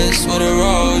Midwest, what a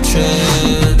road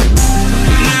trip.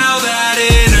 Now that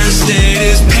interstate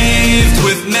is paved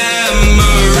with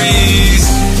memories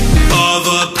of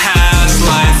a past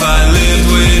life I lived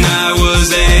when I was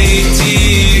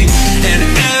 18. And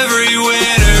every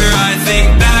winter I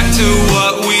think back to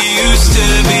what we used to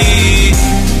be.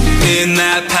 In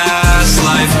that past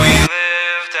life we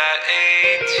lived at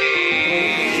 18.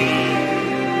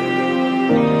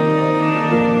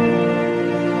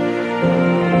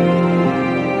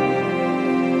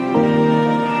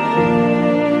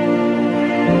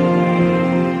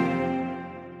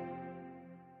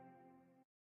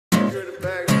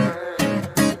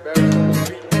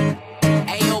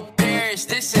 Ayo, Paris,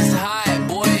 this is hot,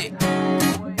 boy.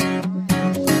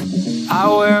 I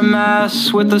wear a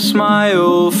mask with a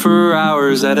smile for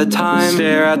hours at a time.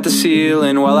 Stare at the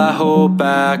ceiling while I hold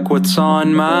back what's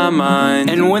on my mind.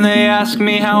 And when they ask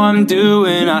me how I'm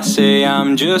doing, I say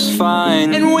I'm just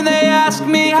fine. And when they ask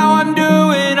me how I'm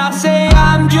doing, I say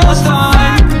I'm just fine.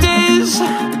 The fact is,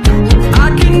 I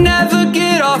can never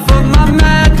get off of my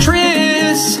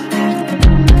mattress.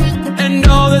 And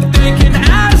all that they can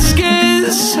ask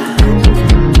is,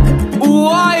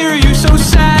 why are you so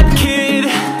sad, kid?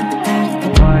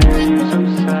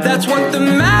 That's what the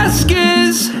mask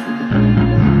is.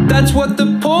 That's what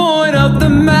the point of the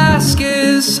mask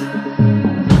is.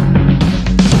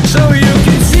 So you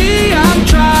can see I'm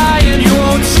trying, you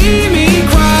won't see me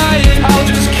crying. I'll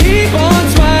just keep on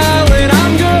smiling,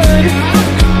 I'm good.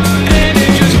 And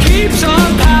it just keeps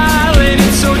on piling,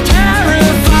 it's so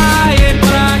terrifying.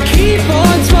 But I keep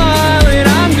on smiling,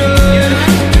 I'm good.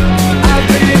 I've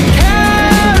been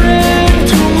caring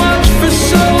too much for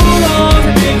so long,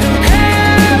 been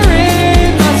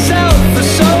comparing myself for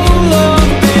so long,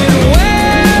 been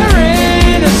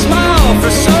wearing a smile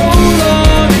for so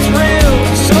long. It's real,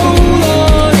 so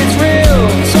long, it's real,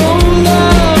 so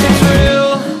long, it's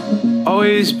real.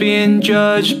 Always being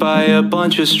judged by a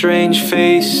bunch of strange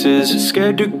faces.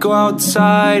 Scared to go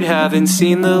outside, haven't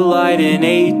seen the light in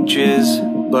ages.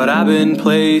 But I've been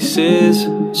places,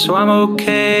 so I'm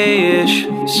okay-ish,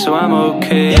 so I'm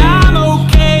okay. Yeah, I'm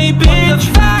okay, bitch.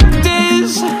 The fact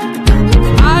is,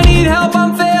 I need help,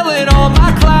 I'm failing all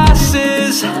my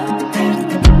classes.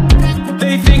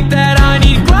 They think that I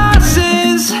need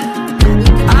glasses.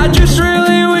 I just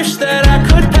really wish that I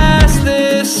could pass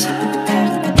this.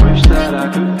 Wish that I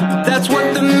could pass. That's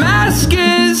what the mask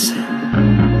is.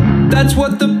 That's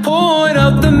what the point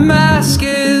of the mask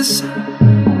is.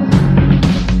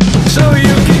 So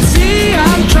you can see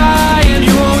I'm trying,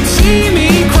 you won't see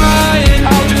me crying.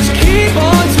 I'll just keep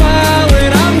on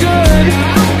smiling, I'm good.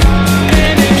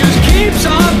 And it just keeps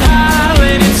on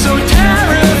piling, it's so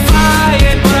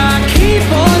terrifying. But I keep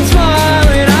on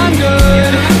smiling, I'm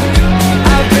good.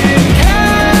 I've been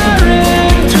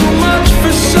caring too much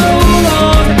for so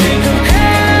long, been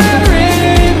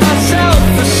comparing myself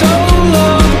for so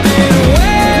long, been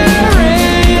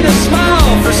wearing a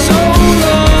smile for so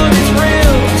long. It's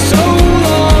real, so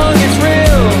long, it's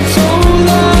real, so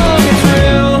long, it's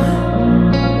real.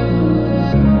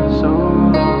 So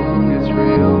long, it's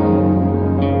real.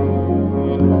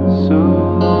 So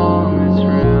long, it's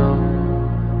real.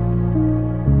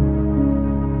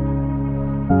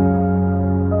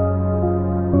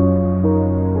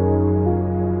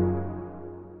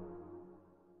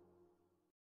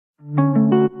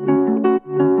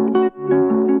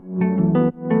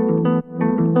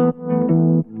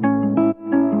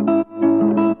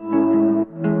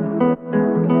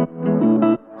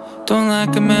 Don't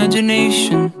lack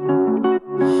imagination,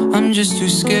 I'm just too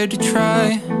scared to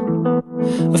try.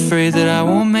 Afraid that I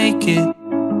won't make it.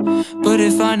 But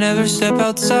if I never step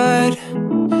outside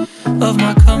of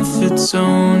my comfort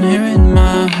zone, here in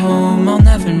my home, I'll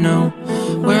never know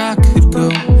where I could go.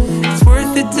 It's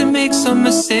worth it to make some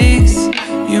mistakes.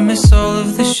 You miss all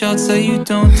of the shots that you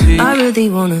don't take. I really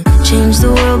wanna change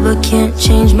the world but can't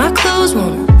change my clothes.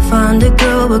 Wanna find a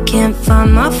girl but can't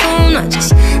find my phone. I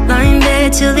just lie in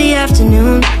bed till the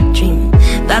afternoon, dreaming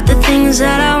about the things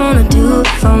that I wanna do.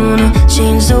 If I wanna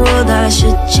change the world, I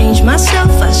should change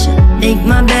myself. I should make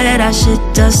my bed, I should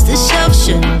dust the shelf.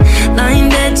 Shouldn't lie in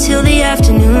bed till the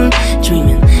afternoon,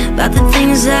 dreaming about the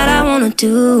things that I wanna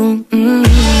do.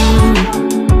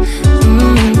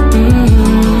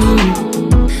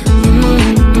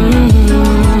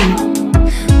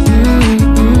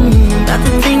 About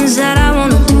the things that I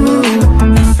wanna do.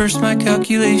 At first my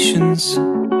calculations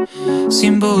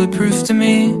seem bulletproof to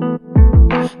me.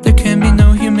 There can be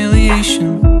no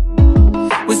humiliation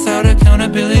without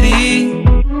accountability.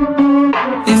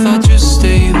 If I just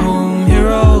stay home here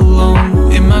all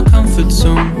alone in my comfort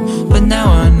zone. But now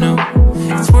I know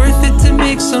it's worth it to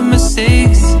make some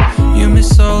mistakes. You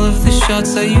miss all of the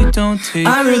shots that you don't take.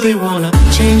 I really wanna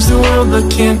change the world but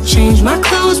can't change my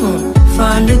clothes. Wanna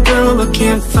find a girl but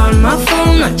can't find my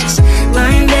phone. I just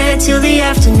lie in bed till the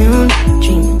afternoon,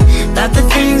 dreaming about the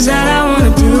things that I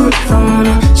wanna do. If I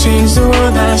wanna change the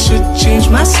world, I should change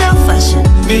myself. I should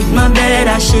make my bed,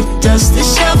 I should dust the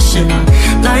shelf. Should I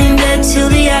lie in bed till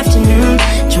the afternoon,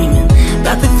 dreaming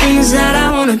about the things that I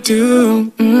wanna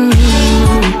do.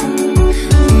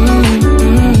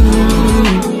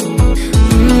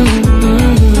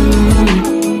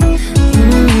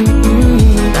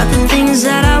 About the things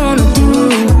that I wanna do.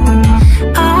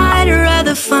 I'd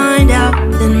rather find out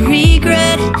than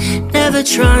regret. Never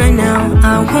try now,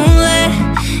 I won't let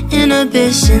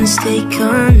inhibitions take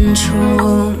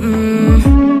control.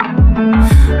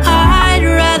 I'd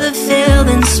rather fail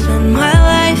than spend my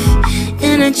life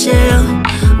in a jail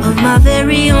of my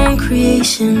very own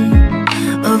creation,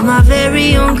 of my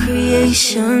very own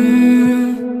creation.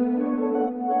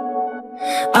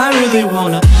 I really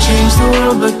wanna change the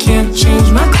world but can't change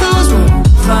my clothes. Wanna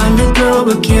find a girl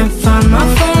but can't find my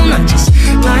phone. I just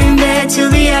lie in bed till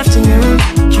the afternoon,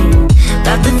 dreaming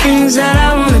about the things that I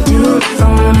wanna do. If I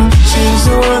wanna change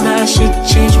the world, I should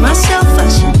change myself. I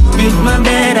should make my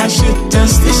bed, I should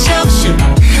dust the shelf. Should I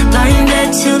lie in bed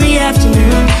till the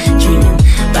afternoon, dreaming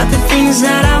about the things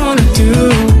that I wanna do.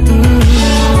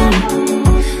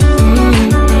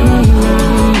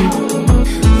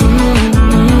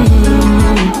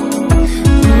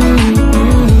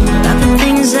 About the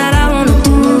things that I wanna do.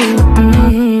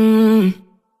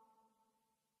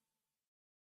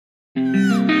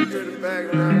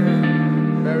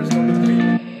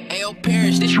 Ayo,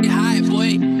 Paris, this shit high,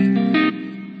 boy.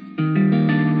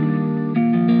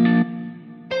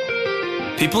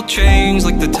 People change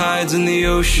like the tides in the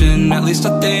ocean. At least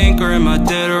I think, or am I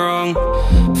dead wrong?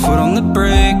 Foot on the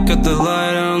brake, got the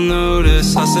light, I'll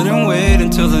notice. I sit and wait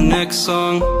until the next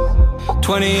song.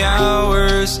 20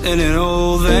 hours in an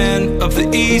old van up the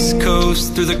East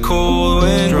Coast through the cold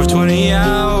wind. Drove 20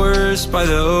 hours by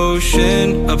the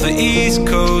ocean up the East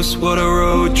Coast. What a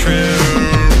road trip.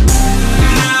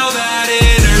 Now that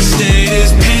interstate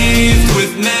is paved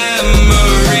with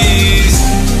memories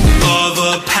of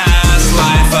a past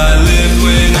life I lived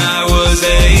when I was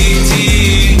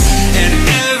 18. And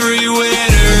every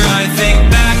winter I think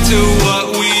back to what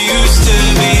we used to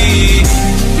be.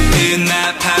 In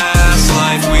that past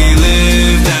life we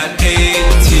lived at 18.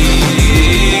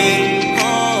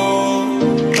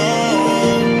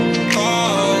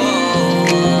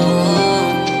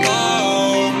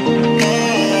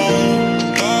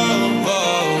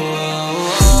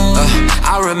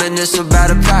 I reminisce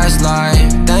about a past life.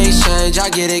 Things change, I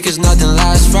get it, cause nothing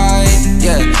lasts right.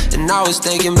 Yeah, and I was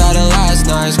thinking about it last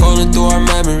night, scrolling through our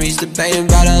memories, debating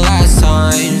about it last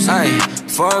times. Ay,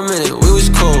 for a minute we was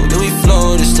cool, then we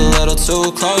flew just a little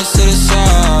too close to the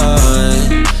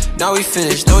sun. Now we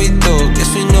finished, now we through.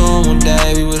 Guess we knew one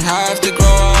day we would have to grow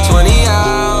up. 20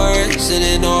 hours in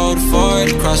an old Ford,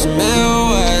 across the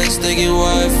Midwest, thinking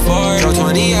what for. Drove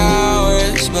 20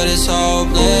 hours, but it's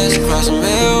hopeless. Across the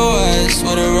Midwest,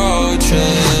 what a road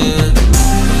trip.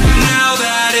 Now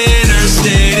that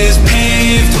interstate is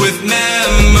paved with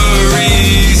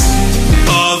memories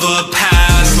of a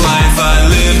past life I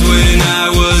lived when I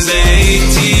was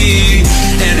 18.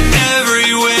 And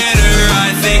every winter I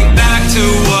think back to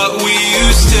what we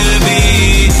used to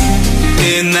be.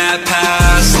 In that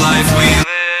past life we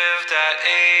lived at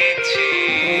 18.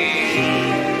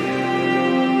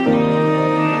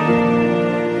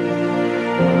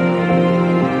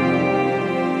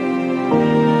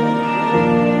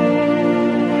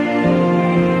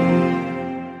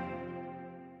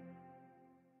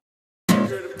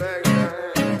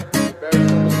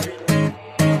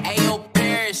 Ayo,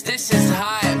 Paris, this is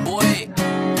high, boy.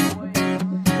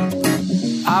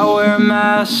 I wear a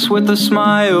mask with a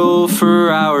smile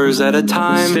for hours at a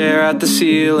time. Stare at the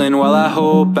ceiling while I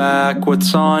hold back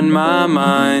what's on my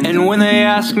mind. And when they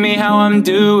ask me how I'm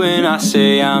doing, I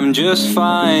say I'm just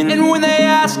fine. And when they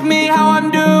ask me how I'm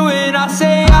doing, I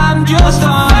say I'm just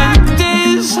fine. The fact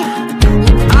is,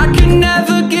 I can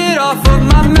never get off of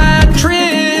my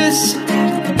mattress.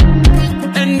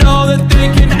 And all that they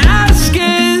can ask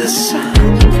is,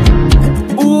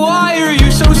 why are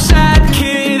you so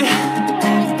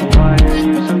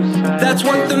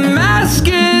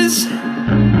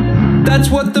That's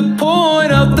what the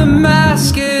point of the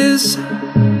mask is.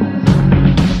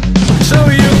 So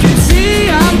you can see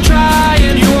I'm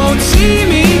trying, you won't see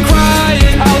me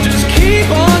crying. I'll just keep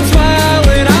on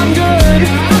smiling, I'm good.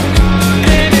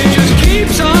 And it just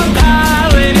keeps on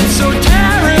piling, it's so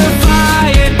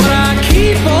terrifying. But I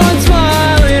keep on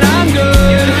smiling, I'm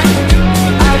good.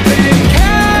 I've been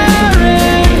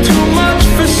caring too much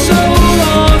for so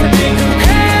long, been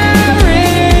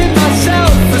comparing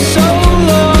myself for so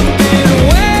long, been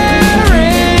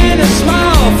wearing a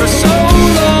smile for so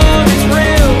long. It's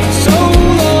real, so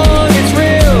long, it's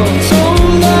real, so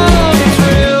long, it's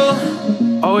real.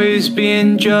 Always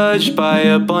being judged by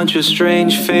a bunch of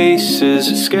strange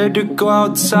faces, scared to go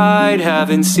outside,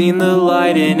 haven't seen the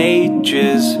light in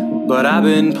ages. But I've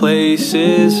been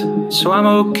places, so I'm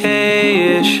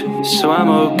okay-ish, so I'm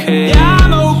okay. Yeah,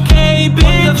 I'm okay,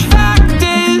 bitch. But the fact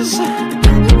is,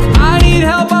 I need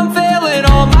help, I'm failing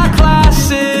all my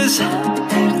classes.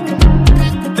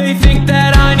 They think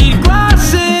that I need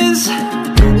glasses.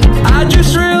 I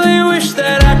just really wish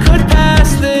that I could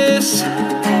pass this.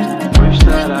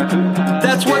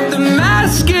 That's what the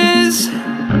mask is.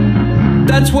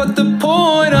 That's what the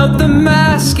point of the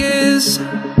mask is.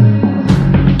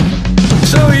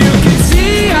 So you can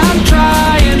see I'm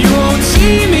trying, you won't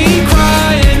see me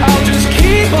crying. I'll just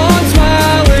keep on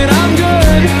smiling, I'm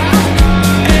good.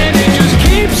 And it just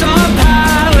keeps on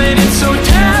piling, it's so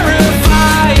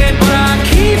terrifying. But I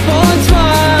keep on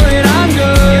smiling, I'm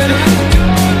good.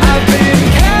 I've been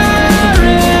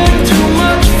caring too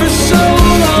much for so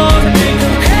long, been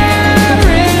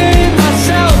comparing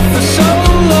myself for so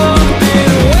long,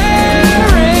 been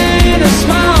wearing a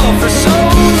smile for so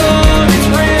long. It's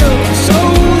real, so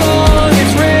long,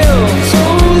 it's real, so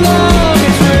long,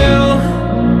 it's real.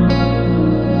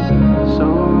 So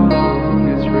long,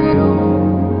 it's real.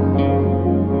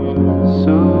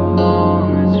 So long,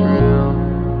 it's real.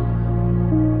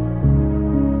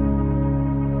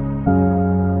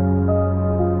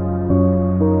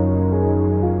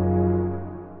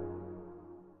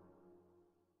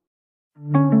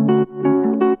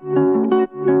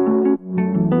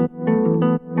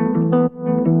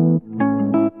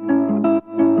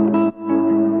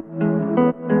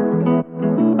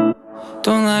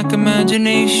 Don't lack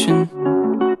imagination,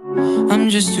 I'm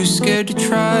just too scared to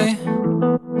try.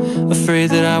 Afraid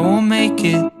that I won't make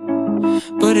it.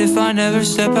 But if I never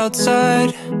step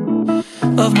outside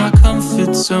of my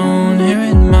comfort zone, here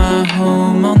in my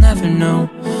home, I'll never know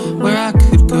where I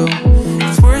could go.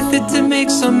 It's worth it to make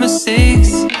some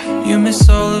mistakes. You miss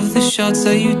all of the shots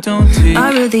that you don't take.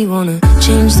 I really wanna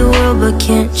change the world but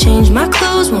can't change my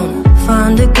clothes. Wanna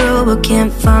find a girl but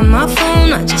can't find my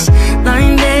phone. I just lie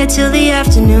in bed till the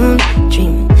afternoon,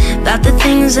 dreaming about the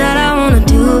things that I wanna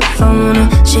do. If I wanna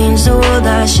change the world,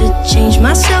 I should change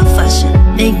myself. I should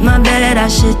make my bed, I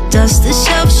should dust the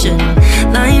shelf. Shouldn't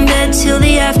lie in bed till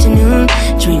the afternoon,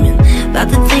 dreaming about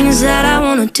the things that I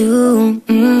wanna do.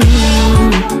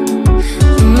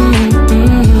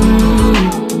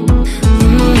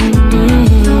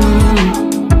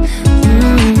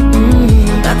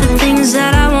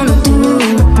 That I wanna do.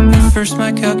 At first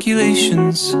my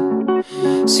calculations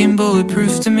seem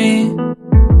bulletproof to me.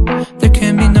 There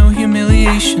can be no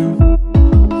humiliation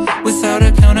without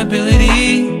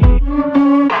accountability.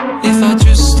 If I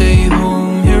just stay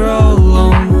home here all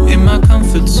alone in my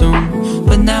comfort zone.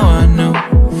 But now I know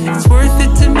it's worth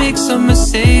it to make some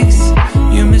mistakes.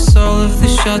 You miss all of the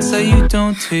shots that you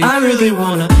don't take. I really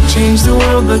wanna change the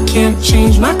world but can't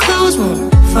change my clothes. Wanna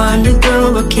find a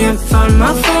girl but can't find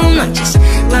my phone. I just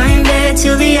lie in bed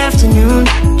till the afternoon,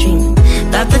 dreaming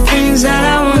about the things that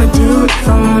I wanna do. If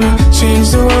I wanna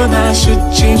change the world, I should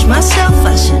change myself.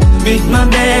 I should make my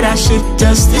bed, I should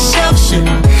dust the shelf. Should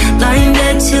lie in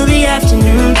bed till the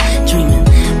afternoon, dreaming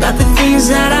about the things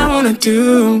that I wanna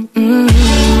do.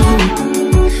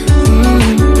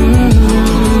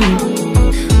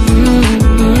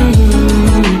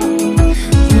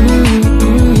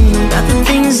 About the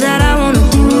things that I wanna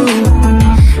do.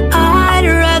 I'd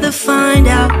rather find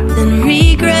out than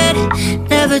regret.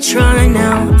 Never try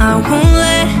now, I won't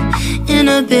let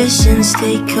inhibitions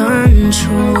take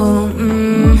control.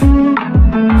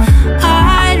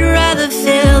 I'd rather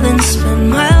fail than spend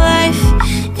my life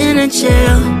in a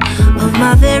jail of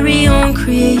my very own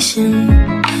creation,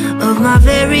 of my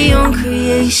very own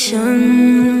creation.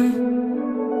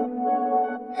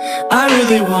 I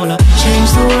really wanna change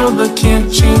the world but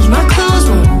can't change my clothes.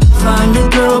 Wanna find a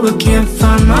girl but can't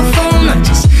find my phone. I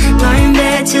just lie in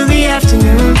bed till the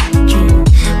afternoon, dreaming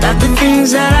about the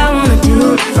things that I wanna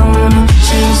do. If I wanna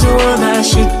change the world, I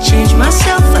should change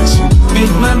myself. I should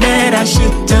make my bed, I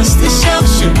should dust the shelf.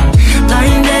 Should lie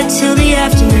in bed till the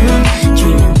afternoon,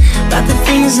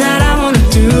 things that I wanna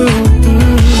do.